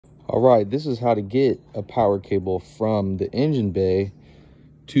All right, this is how to get a power cable from the engine bay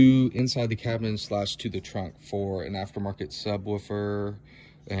to inside the cabin / to the trunk for an aftermarket subwoofer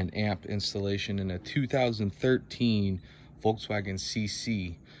and amp installation in a 2013 Volkswagen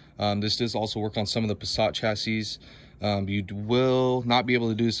CC. This does also work on some of the Passat chassis. You will not be able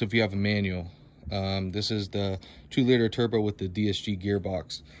to do this if you have a manual. This is the 2-liter turbo with the DSG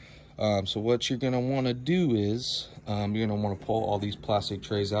gearbox. So what you're going to want to do is you're going to want to pull all these plastic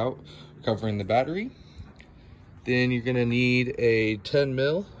trays out covering the battery. Then you're going to need a 10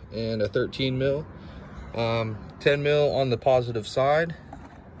 mil and a 13 mil. 10 mil on the positive side,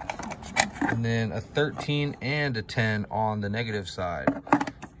 and then a 13 and a 10 on the negative side.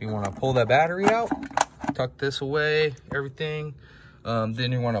 You want to pull that battery out, tuck this away, everything.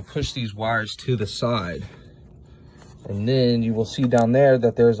 Then you want to push these wires to the side. And then you will see down there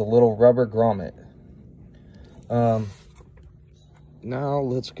that there's a little rubber grommet. Now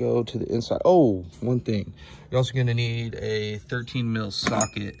let's go to the inside. Oh, one thing. You're also going to need a 13 mil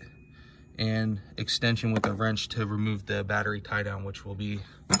socket and extension with a wrench to remove the battery tie down, which will be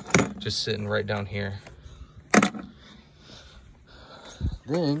just sitting right down here.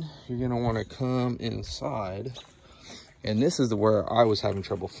 Then you're going to want to come inside. And this is where I was having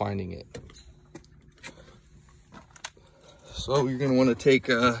trouble finding it. So you're going to want to take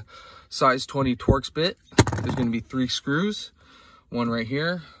a size 20 Torx bit. There's going to be 3 screws, one right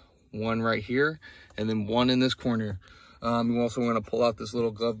here, and then one in this corner. You also want to pull out this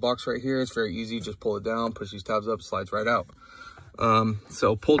little glove box right here. It's very easy. Just pull it down, push these tabs up, slides right out.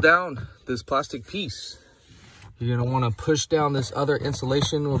 So pull down this plastic piece. You're going to want to push down this other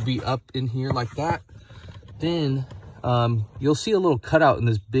insulation. Will be up in here like that. Then you'll see a little cutout in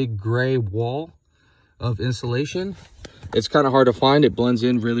this big gray wall of insulation. It's kind of hard to find. It blends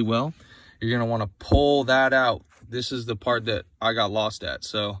in really well. You're going to want to pull that out. This is the part that I got lost at.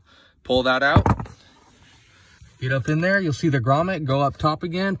 So pull that out. Get up in there. You'll see the grommet. Go up top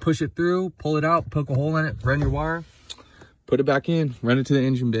again. Push it through. Pull it out. Poke a hole in it. Run your wire. Put it back in. Run it to the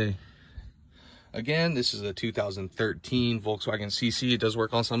engine bay. Again, this is a 2013 Volkswagen CC. It does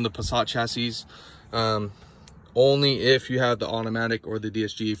work on some of the Passat chassis. Only if you have the automatic or the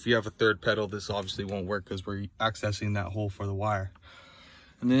DSG. If you have a third pedal, this obviously won't work because we're accessing that hole for the wire.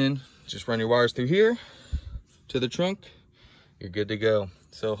 And then just run your wires through here to the trunk. You're good to go.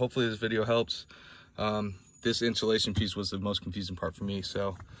 So hopefully this video helps. This insulation piece was the most confusing part for me.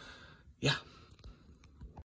 So yeah.